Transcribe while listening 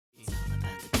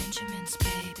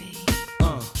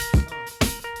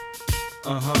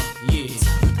Yeah. It's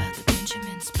all about the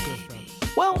Benjamins, baby.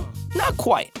 Well, not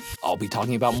quite. I'll be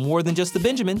talking about more than just the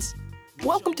Benjamins.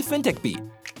 Welcome to FinTech Beat,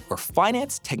 where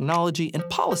finance, technology, and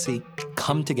policy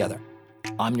come together.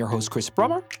 I'm your host, Chris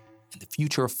Brummer, and the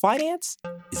future of finance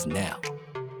is now.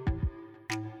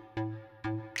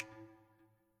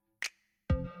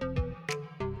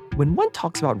 When one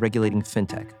talks about regulating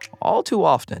fintech, all too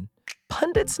often,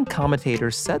 pundits and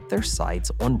commentators set their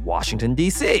sights on Washington,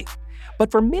 D.C. But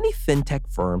for many fintech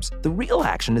firms, the real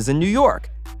action is in New York,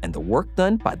 and the work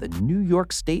done by the New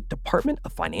York State Department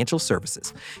of Financial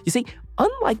Services. You see,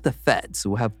 unlike the feds,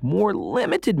 who have more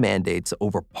limited mandates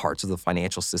over parts of the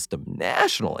financial system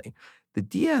nationally, the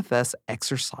DFS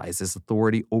exercises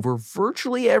authority over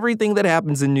virtually everything that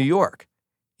happens in New York,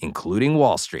 including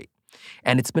Wall Street.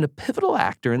 And it's been a pivotal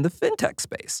actor in the fintech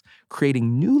space,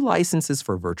 creating new licenses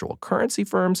for virtual currency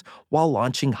firms while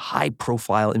launching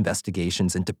high-profile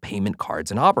investigations into payment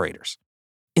cards and operators.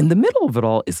 In the middle of it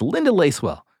all is Linda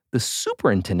Lacewell, the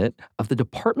superintendent of the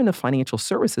Department of Financial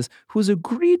Services, who has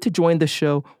agreed to join the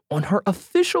show on her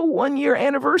official one-year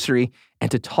anniversary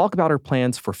and to talk about her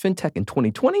plans for fintech in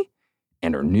 2020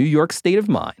 and her New York state of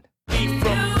mind.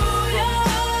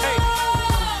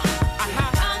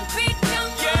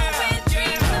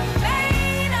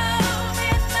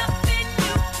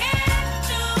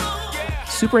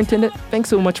 Superintendent, thanks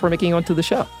so much for making it onto the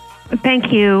show.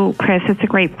 Thank you, Chris. It's a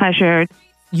great pleasure.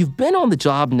 You've been on the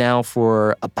job now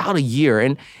for about a year,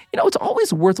 and it's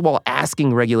always worthwhile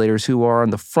asking regulators who are on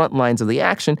the front lines of the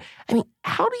action. I mean,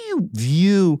 how do you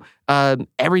view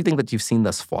everything that you've seen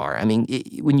thus far? I mean,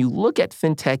 when you look at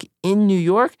fintech in New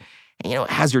York,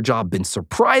 has your job been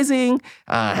surprising?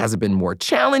 Has it been more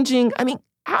challenging? I mean,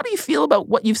 how do you feel about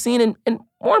what you've seen, and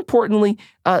more importantly,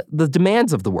 the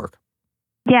demands of the work?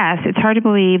 Yes, it's hard to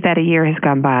believe that a year has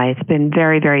gone by. It's been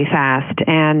very, very fast.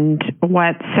 And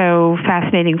what's so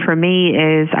fascinating for me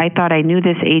is I thought I knew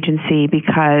this agency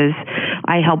because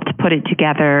I helped put it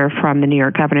together from the New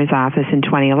York Governor's Office in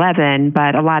 2011,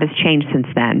 but a lot has changed since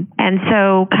then. And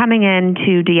so coming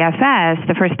into DFS,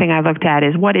 the first thing I looked at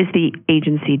is what is the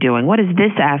agency doing? What is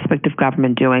this aspect of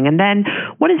government doing? And then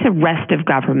what is the rest of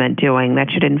government doing that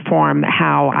should inform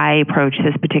how I approach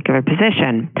this particular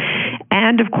position?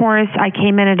 And of course, I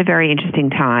came in at a very interesting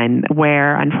time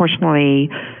where, unfortunately,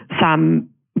 some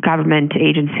government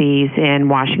agencies in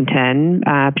Washington,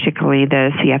 particularly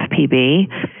the CFPB,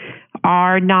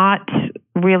 are not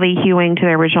really hewing to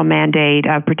their original mandate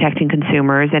of protecting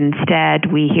consumers. And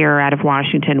instead, we hear out of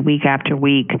Washington week after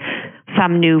week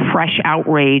some new fresh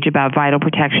outrage about vital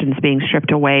protections being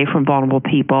stripped away from vulnerable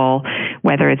people,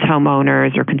 whether it's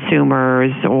homeowners or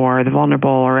consumers or the vulnerable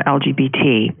or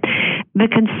LGBT. The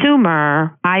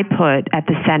consumer I put at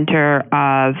the center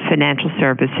of financial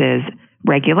services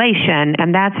regulation,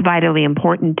 and that's vitally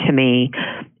important to me.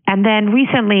 And then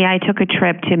recently I took a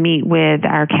trip to meet with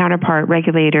our counterpart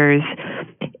regulators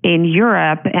in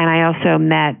Europe, and I also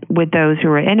met with those who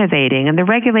are innovating. And the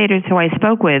regulators who I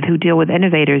spoke with who deal with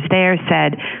innovators there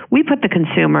said, we put the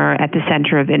consumer at the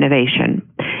center of innovation.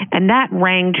 And that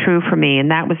rang true for me,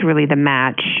 and that was really the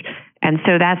match. And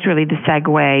so that's really the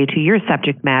segue to your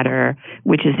subject matter,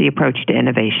 which is the approach to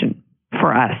innovation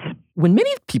for us. When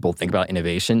many people think about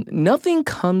innovation, nothing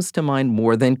comes to mind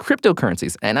more than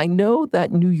cryptocurrencies. And I know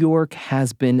that New York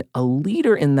has been a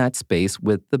leader in that space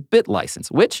with the BIT license,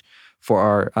 which, for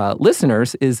our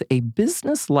listeners, is a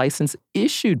business license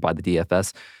issued by the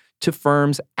DFS to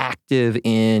firms active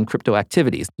in crypto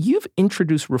activities. You've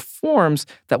introduced reforms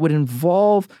that would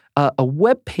involve a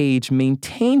web page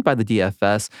maintained by the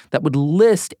DFS that would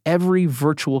list every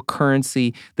virtual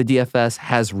currency the DFS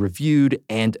has reviewed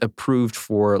and approved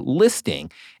for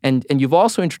listing. And you've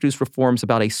also introduced reforms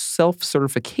about a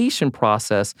self-certification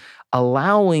process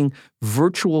allowing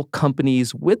virtual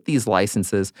companies with these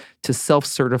licenses to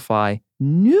self-certify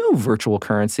new virtual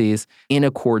currencies in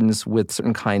accordance with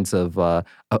certain kinds of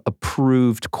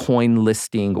approved coin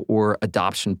listing or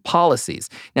adoption policies.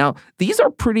 Now, these are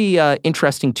pretty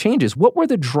interesting changes. What were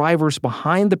the drivers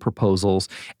behind the proposals,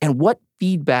 and what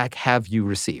feedback have you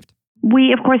received?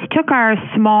 We, of course, took our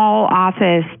small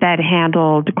office that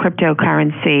handled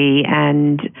cryptocurrency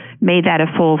and made that a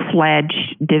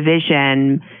full-fledged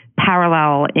division,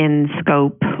 parallel in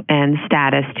scope and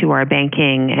status to our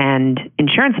banking and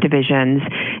insurance divisions.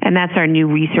 And that's our new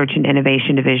research and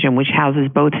innovation division, which houses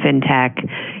both fintech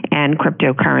and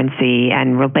cryptocurrency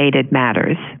and related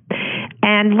matters.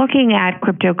 And looking at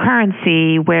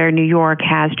cryptocurrency, where New York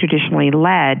has traditionally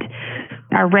led,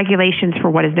 our regulations for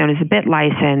what is known as a BIT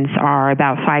license are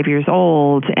about 5 years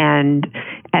old, and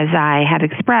as I have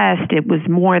expressed, it was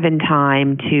more than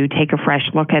time to take a fresh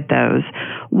look at those.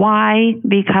 Why?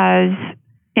 Because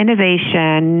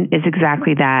innovation is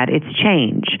exactly that. It's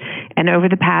change. And over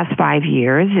the past 5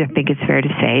 years, I think it's fair to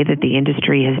say that the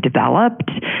industry has developed.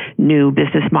 New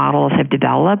business models have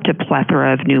developed, a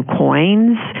plethora of new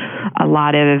coins, a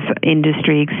lot of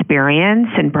industry experience,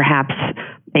 and perhaps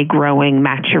a growing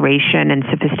maturation and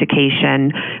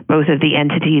sophistication, both of the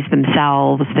entities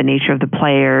themselves, the nature of the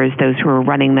players, those who are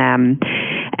running them.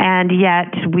 And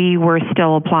yet we were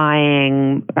still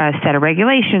applying a set of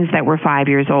regulations that were 5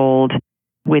 years old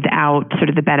without sort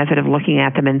of the benefit of looking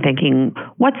at them and thinking,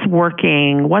 what's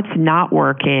working, what's not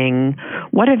working,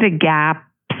 what are the gaps,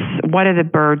 what are the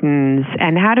burdens,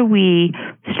 and how do we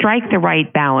strike the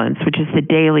right balance, which is the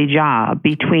daily job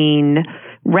between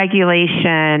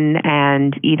regulation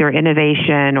and either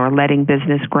innovation or letting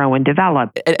business grow and develop.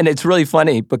 And it's really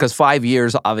funny because 5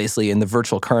 years, obviously, in the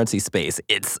virtual currency space,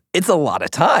 it's a lot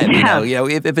of time. Yeah.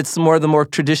 If it's the more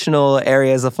traditional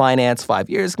areas of finance,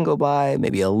 5 years can go by,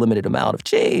 maybe a limited amount of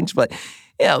change, but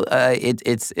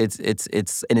it's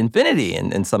an infinity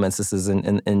in some instances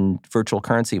in virtual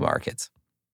currency markets.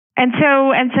 And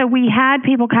so we had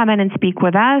people come in and speak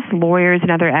with us, lawyers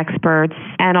and other experts,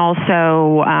 and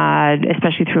also,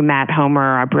 especially through Matt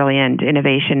Homer, our brilliant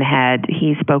innovation head,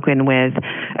 he's spoken with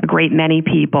a great many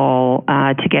people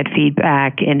to get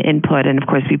feedback and input. And of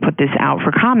course, we put this out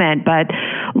for comment, but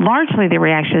largely the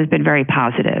reaction has been very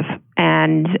positive.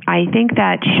 And I think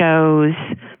that shows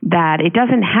that it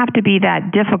doesn't have to be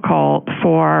that difficult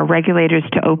for regulators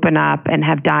to open up and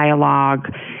have dialogue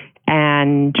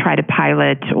and try to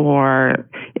pilot or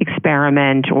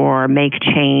experiment or make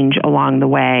change along the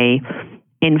way,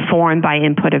 informed by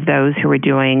input of those who are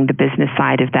doing the business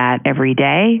side of that every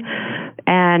day.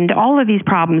 And all of these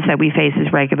problems that we face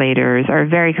as regulators are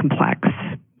very complex.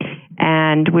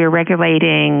 And we're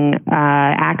regulating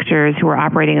actors who are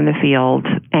operating in the field,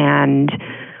 and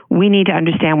we need to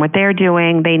understand what they're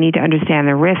doing. They need to understand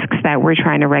the risks that we're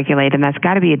trying to regulate, and that's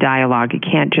got to be a dialogue. It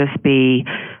can't just be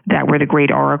that we're the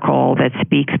great oracle that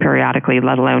speaks periodically,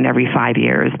 let alone every 5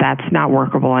 years. That's not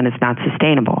workable, and it's not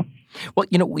sustainable. Well,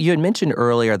 you had mentioned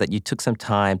earlier that you took some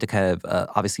time to kind of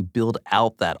obviously build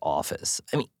out that office.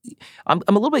 I mean, I'm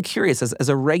a little bit curious as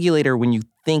a regulator when you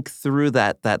think through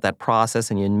that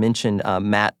process, and you mentioned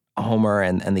Matt Homer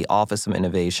and the Office of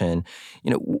Innovation.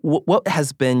 What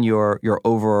has been your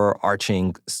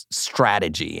overarching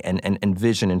strategy and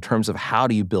vision in terms of how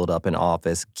do you build up an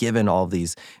office given all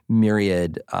these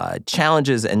myriad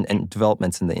challenges and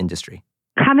developments in the industry?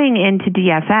 Coming into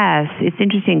DFS, it's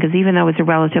interesting because even though it's a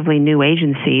relatively new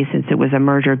agency, since it was a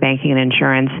merger of banking and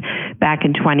insurance back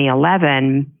in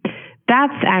 2011,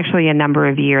 that's actually a number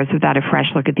of years without a fresh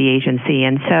look at the agency.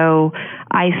 And so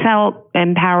I felt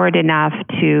empowered enough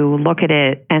to look at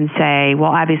it and say,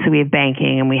 well, obviously we have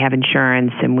banking and we have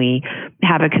insurance and we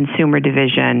have a consumer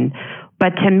division, but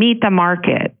to meet the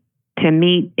market, to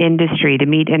meet industry, to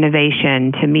meet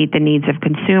innovation, to meet the needs of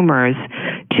consumers,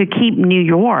 to keep New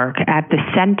York at the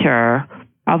center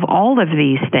of all of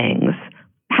these things,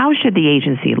 how should the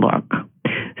agency look?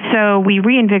 So we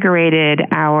reinvigorated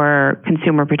our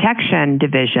consumer protection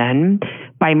division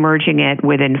by merging it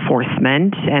with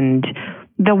enforcement, and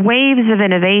the waves of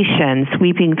innovation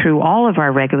sweeping through all of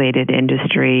our regulated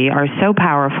industry are so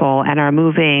powerful and are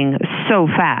moving so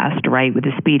fast, right, with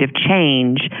the speed of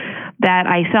change, that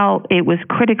I felt it was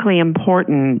critically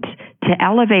important to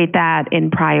elevate that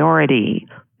in priority,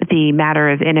 the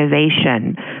matter of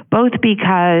innovation, both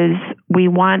because we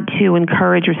want to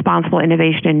encourage responsible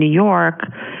innovation in New York,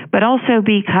 but also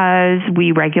because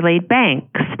we regulate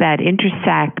banks that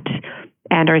intersect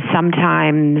and are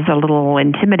sometimes a little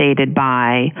intimidated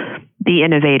by the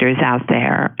innovators out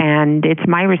there. And it's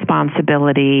my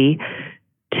responsibility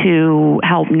to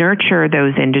help nurture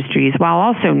those industries while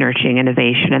also nurturing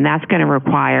innovation. And that's going to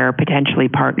require potentially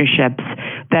partnerships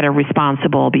that are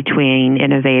responsible between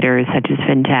innovators such as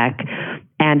fintech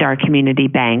and our community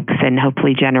banks, and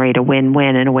hopefully generate a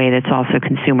win-win in a way that's also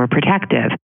consumer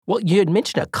protective. Well, you had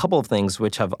mentioned a couple of things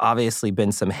which have obviously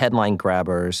been some headline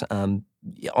grabbers on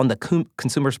the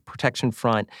consumer protection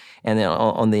front and then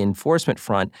on the enforcement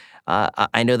front.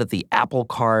 I know that the Apple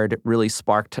Card really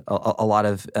sparked a lot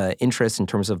of interest in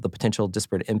terms of the potential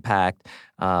disparate impact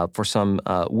for some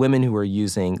women who are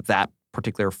using that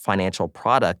particular financial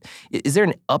product. Is there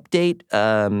an update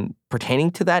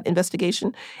pertaining to that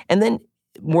investigation? And then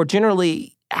more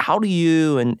generally, how do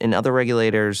you and other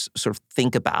regulators sort of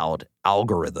think about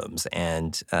algorithms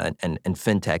and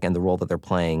fintech and the role that they're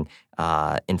playing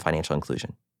in financial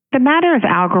inclusion? The matter of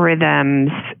algorithms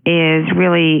is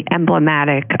really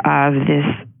emblematic of this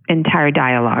entire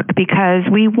dialogue because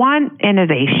we want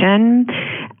innovation.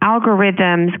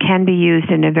 Algorithms can be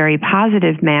used in a very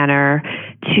positive manner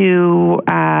to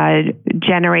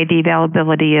generate the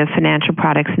availability of financial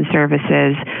products and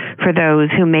services for those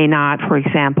who may not, for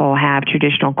example, have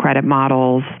traditional credit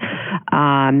models,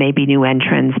 maybe new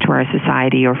entrants to our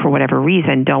society, or for whatever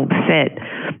reason don't fit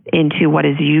into what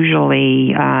is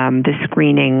usually the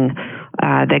screening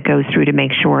that goes through to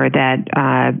make sure that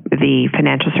the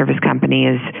financial service company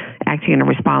is acting in a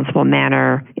responsible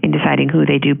manner in deciding who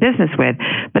they do business with.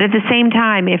 But at the same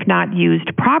time, if not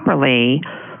used properly,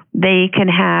 they can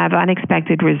have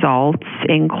unexpected results,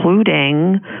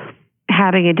 including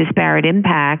having a disparate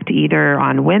impact either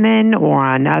on women or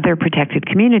on other protected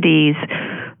communities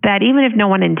that, even if no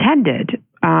one intended,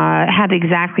 have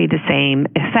exactly the same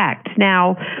effect.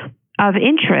 Now, of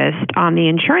interest on the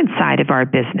insurance side of our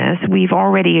business, we've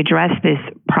already addressed this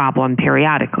problem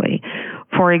periodically.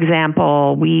 For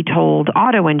example, we told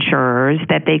auto insurers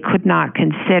that they could not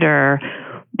consider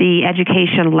the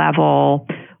education level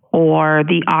or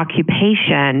the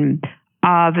occupation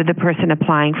of the person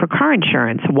applying for car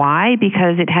insurance. Why?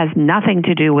 Because it has nothing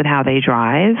to do with how they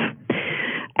drive.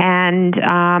 And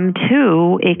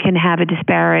two, it can have a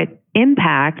disparate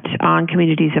impact on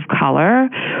communities of color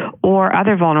or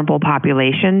other vulnerable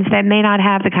populations that may not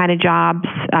have the kind of jobs,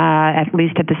 at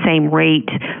least at the same rate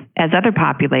as other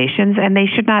populations, and they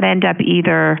should not end up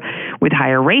either with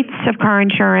higher rates of car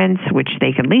insurance, which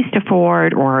they can least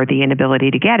afford, or the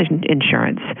inability to get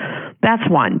insurance. That's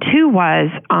one. Two was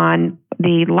on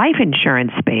the life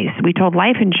insurance space. We told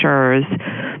life insurers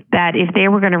that if they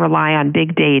were going to rely on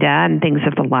big data and things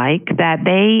of the like, that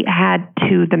they had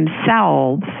to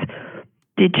themselves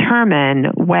determine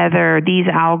whether these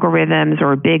algorithms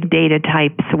or big data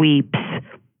type sweeps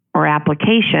or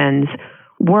applications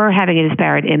were having a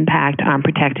disparate impact on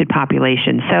protected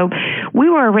populations. So we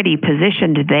were already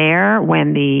positioned there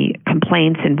when the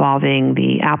complaints involving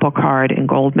the Apple Card and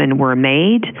Goldman were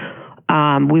made.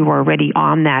 We were already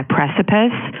on that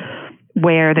precipice,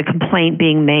 where the complaint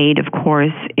being made, of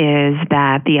course, is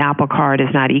that the Apple Card is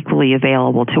not equally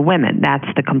available to women. That's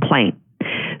the complaint.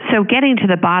 So getting to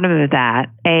the bottom of that,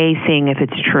 A, seeing if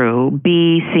it's true,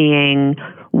 B, seeing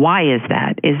why is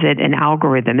that? Is it an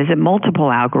algorithm? Is it multiple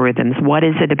algorithms? What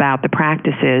is it about the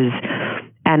practices?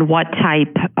 And what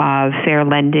type of fair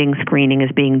lending screening is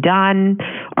being done?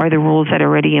 Are the rules that are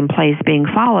already in place being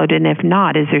followed? And if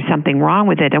not, is there something wrong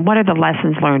with it? And what are the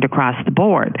lessons learned across the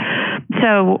board?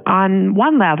 So on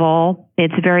one level,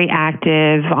 it's very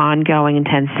active, ongoing,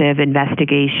 intensive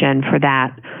investigation for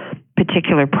that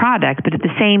particular product. But at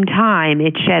the same time,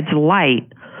 it sheds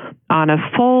light on a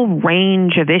full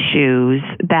range of issues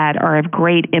that are of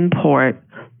great import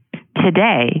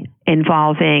today,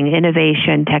 involving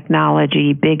innovation,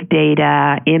 technology, big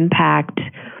data, impact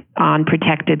on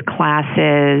protected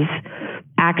classes,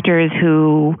 actors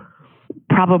who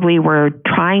probably were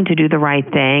trying to do the right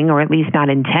thing, or at least not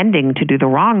intending to do the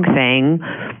wrong thing,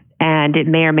 and it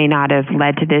may or may not have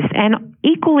led to this. And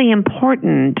equally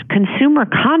important, consumer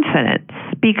confidence,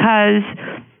 because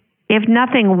if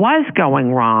nothing was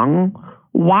going wrong,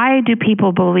 why do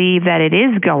people believe that it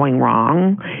is going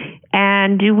wrong?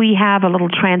 And do we have a little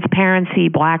transparency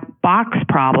black box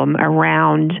problem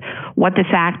around what the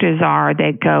factors are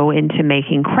that go into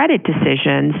making credit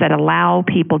decisions that allow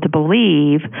people to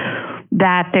believe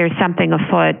that there's something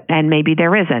afoot and maybe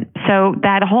there isn't? So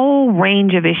that whole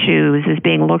range of issues is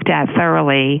being looked at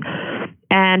thoroughly,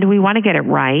 and we want to get it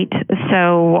right.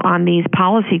 So on these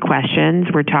policy questions,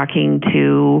 we're talking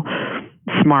to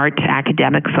smart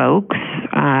academic folks,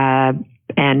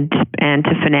 and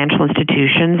to financial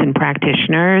institutions and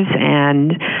practitioners,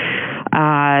 and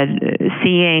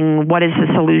seeing what is the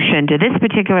solution to this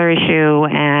particular issue,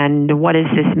 and what does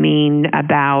this mean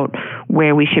about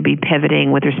where we should be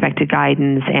pivoting with respect to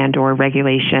guidance and or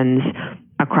regulations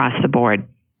across the board.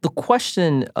 The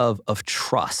question of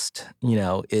trust,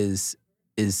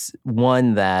 is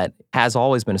one that has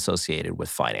always been associated with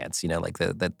finance. Like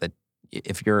that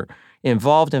if you're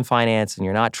involved in finance and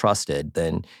you're not trusted,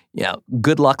 then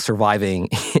good luck surviving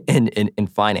in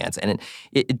finance. And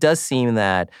it does seem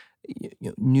that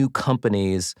new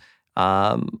companies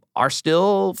are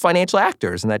still financial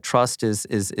actors, and that trust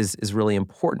is really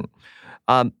important.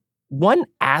 One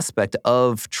aspect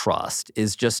of trust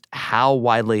is just how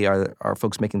widely are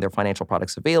folks making their financial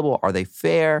products available? Are they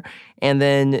fair? And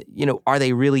then, are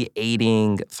they really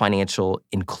aiding financial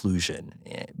inclusion,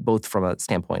 both from a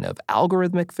standpoint of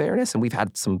algorithmic fairness? And we've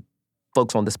had some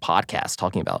folks on this podcast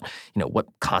talking about, what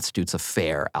constitutes a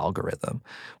fair algorithm.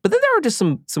 But then there are just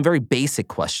some very basic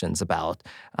questions about,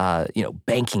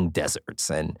 banking deserts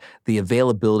and the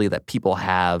availability that people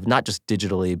have, not just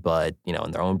digitally, but,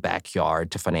 in their own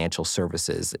backyard to financial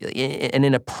services and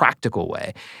in a practical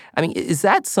way. I mean, is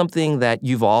that something that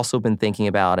you've also been thinking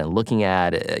about and looking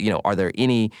at? Are there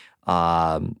any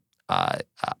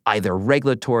either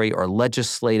regulatory or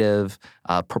legislative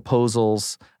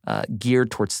proposals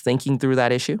geared towards thinking through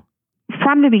that issue?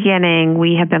 From the beginning,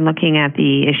 we have been looking at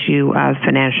the issue of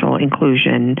financial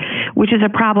inclusion, which is a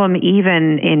problem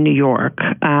even in New York.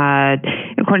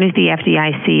 According to the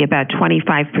FDIC, about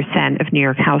 25% of New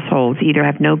York households either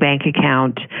have no bank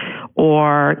account,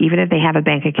 or even if they have a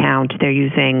bank account, they're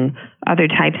using other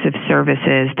types of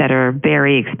services that are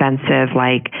very expensive,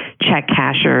 like check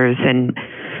cashers, and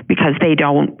because they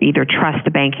don't either trust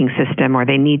the banking system or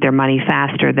they need their money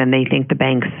faster than they think the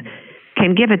banks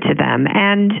can give it to them.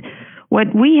 And what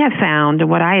we have found, and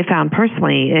what I have found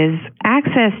personally, is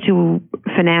access to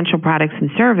financial products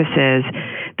and services.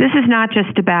 This is not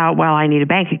just about, well, I need a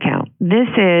bank account. This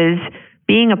is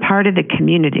being a part of the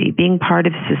community, being part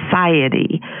of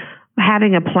society,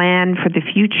 having a plan for the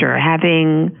future,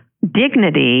 having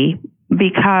dignity,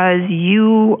 because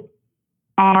you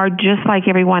are just like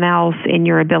everyone else in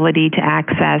your ability to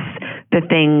access the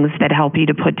things that help you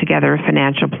to put together a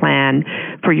financial plan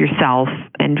for yourself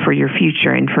and for your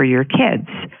future and for your kids.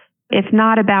 It's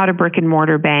not about a brick and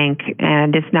mortar bank,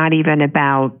 and it's not even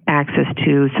about access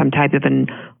to some type of an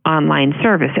online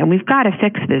service. And we've got to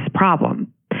fix this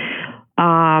problem.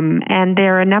 And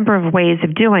there are a number of ways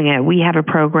of doing it. We have a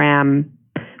program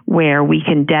where we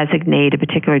can designate a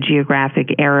particular geographic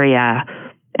area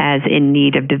as in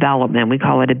need of development. We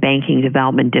call it a banking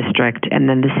development district. And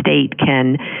then the state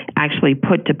can actually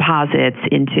put deposits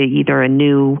into either a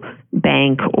new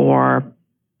bank or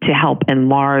to help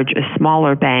enlarge a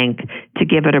smaller bank to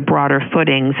give it a broader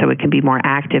footing so it can be more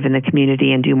active in the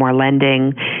community and do more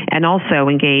lending, and also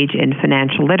engage in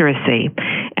financial literacy.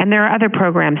 And there are other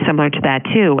programs similar to that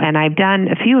too. And I've done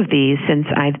a few of these since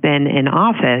I've been in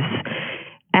office.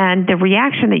 And the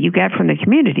reaction that you get from the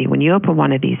community when you open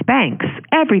one of these banks,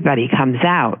 everybody comes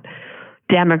out.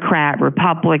 Democrat,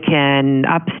 Republican,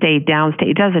 upstate,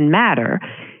 downstate, it doesn't matter.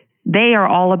 They are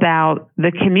all about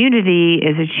the community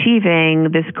is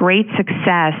achieving this great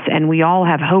success and we all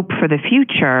have hope for the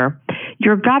future.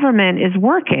 Your government is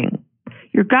working.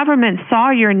 Your government saw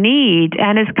your need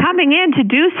and is coming in to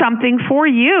do something for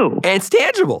you. And it's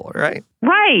tangible, right?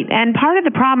 Right. And part of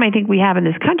the problem I think we have in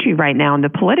this country right now in the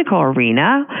political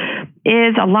arena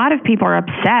is a lot of people are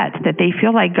upset that they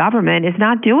feel like government is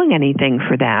not doing anything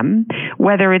for them,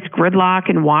 whether it's gridlock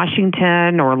in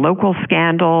Washington or local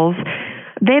scandals.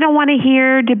 They don't want to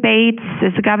hear debates.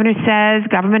 As the governor says,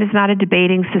 government is not a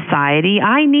debating society.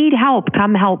 I need help.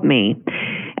 Come help me.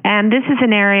 And this is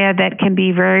an area that can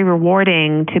be very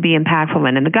rewarding to be impactful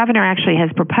in. And the governor actually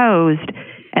has proposed,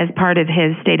 as part of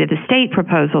his State of the State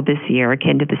proposal this year,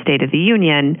 akin to the State of the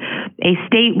Union, a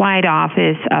statewide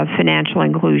office of financial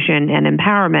inclusion and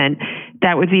empowerment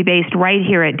that would be based right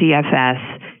here at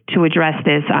DFS to address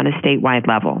this on a statewide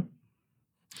level.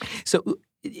 So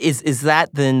is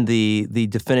that then the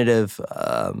definitive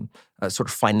sort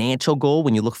of financial goal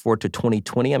when you look forward to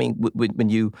 2020? I mean, when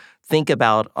you think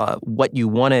about what you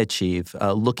want to achieve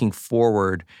looking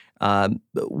forward,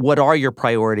 what are your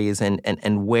priorities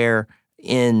and where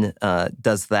in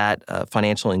does that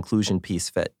financial inclusion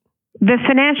piece fit? The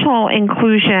financial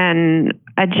inclusion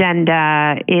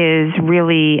agenda is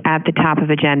really at the top of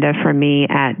agenda for me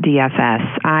at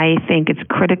DFS. I think it's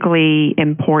critically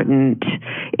important.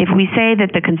 If we say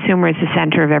that the consumer is the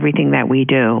center of everything that we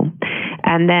do,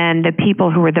 and then the people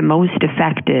who are the most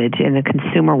affected in the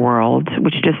consumer world,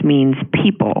 which just means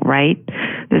people, right?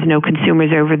 There's no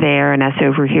consumers over there and us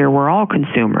over here. We're all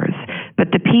consumers.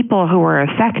 But the people who are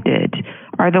affected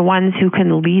are the ones who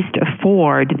can least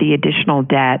afford the additional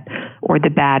debt or the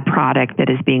bad product that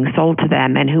is being sold to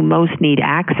them and who most need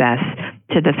access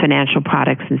to the financial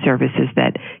products and services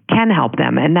that can help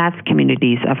them, and that's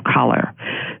communities of color.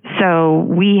 So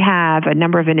we have a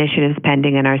number of initiatives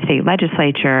pending in our state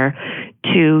legislature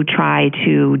to try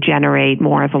to generate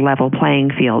more of a level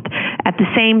playing field. At the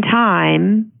same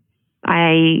time,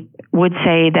 I would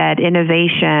say that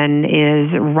innovation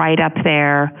is right up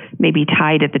there, maybe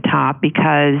tied at the top,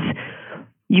 because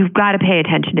you've got to pay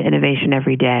attention to innovation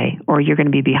every day or you're going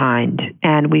to be behind.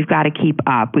 And we've got to keep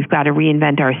up. We've got to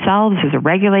reinvent ourselves as a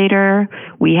regulator.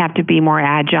 We have to be more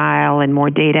agile and more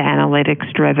data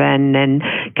analytics driven and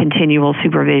continual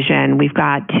supervision. We've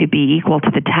got to be equal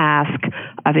to the task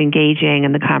of engaging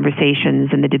in the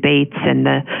conversations and the debates and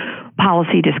the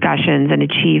policy discussions and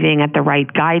achieving at the right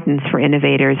guidance for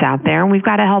innovators out there. And we've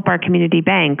got to help our community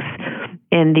banks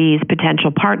in these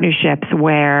potential partnerships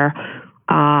where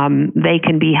they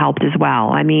can be helped as well.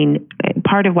 I mean,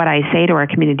 part of what I say to our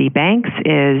community banks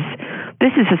is,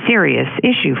 this is a serious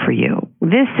issue for you.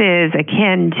 This is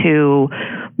akin to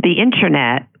the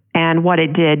internet and what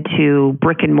it did to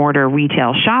brick and mortar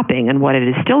retail shopping and what it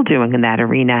is still doing in that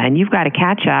arena. And you've got to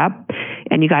catch up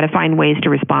and you got to find ways to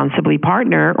responsibly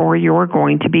partner or you're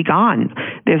going to be gone.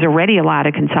 There's already a lot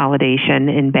of consolidation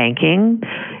in banking.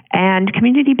 And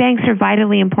community banks are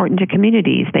vitally important to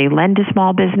communities. They lend to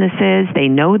small businesses. They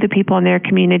know the people in their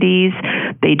communities.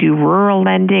 They do rural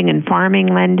lending and farming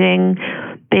lending.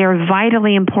 They are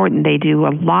vitally important. They do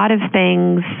a lot of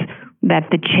things that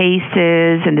the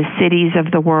Chases and the cities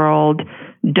of the world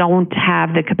don't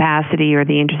have the capacity or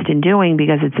the interest in doing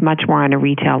because it's much more on a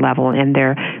retail level. And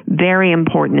they're very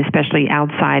important, especially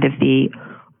outside of the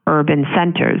urban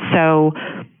centers. So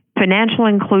financial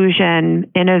inclusion,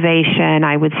 innovation,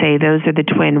 I would say those are the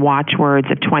twin watchwords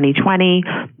of 2020.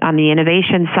 On the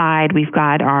innovation side, we've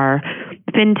got our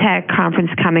FinTech conference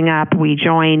coming up. We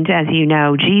joined, as you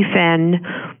know,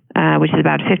 GFIN, which is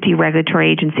about 50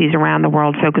 regulatory agencies around the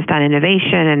world focused on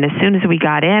innovation. And as soon as we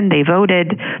got in, they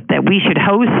voted that we should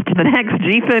host the next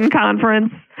GFIN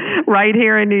conference right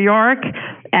here in New York.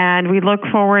 And we look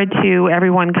forward to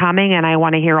everyone coming, and I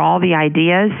want to hear all the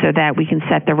ideas so that we can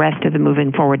set the rest of the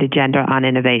moving forward agenda on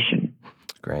innovation.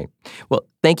 Great. Well,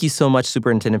 thank you so much,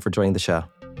 Superintendent, for joining the show.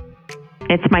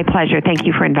 It's my pleasure. Thank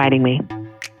you for inviting me.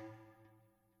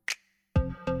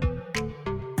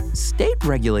 State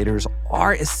regulators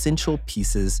are essential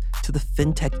pieces to the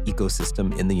fintech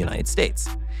ecosystem in the United States.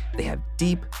 They have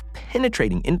deep,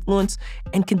 penetrating influence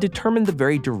and can determine the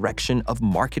very direction of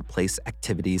marketplace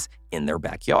activities in their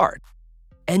backyard.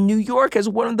 And New York has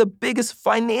one of the biggest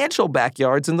financial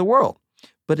backyards in the world.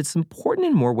 But it's important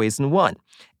in more ways than one.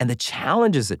 And the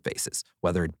challenges it faces,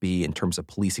 whether it be in terms of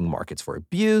policing markets for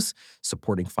abuse,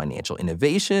 supporting financial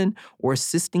innovation, or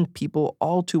assisting people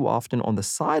all too often on the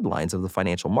sidelines of the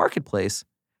financial marketplace,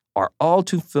 are all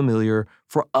too familiar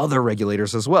for other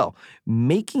regulators as well,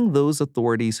 making those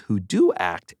authorities who do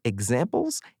act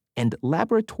examples and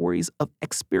laboratories of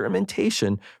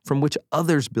experimentation from which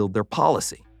others build their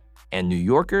policy. And New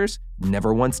Yorkers,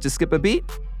 never once to skip a beat,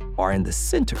 are in the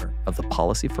center of the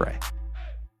policy fray.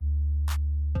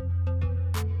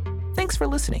 Thanks for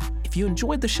listening. If you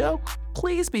enjoyed the show,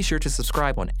 please be sure to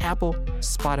subscribe on Apple,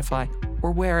 Spotify,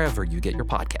 or wherever you get your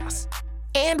podcasts.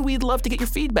 And we'd love to get your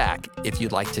feedback. If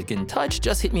you'd like to get in touch,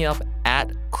 just hit me up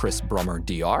at Chris Brummer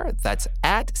DR. That's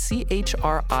at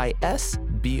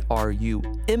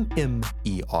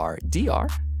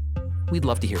ChrisBrummerdr. We'd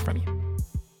love to hear from you.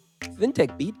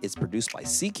 FinTech Beat is produced by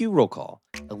CQ Roll Call,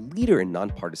 a leader in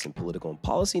nonpartisan political and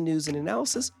policy news and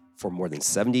analysis for more than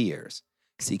 70 years.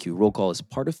 CQ Roll Call is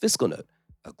part of FiscalNote,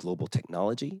 a global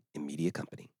technology and media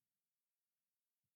company.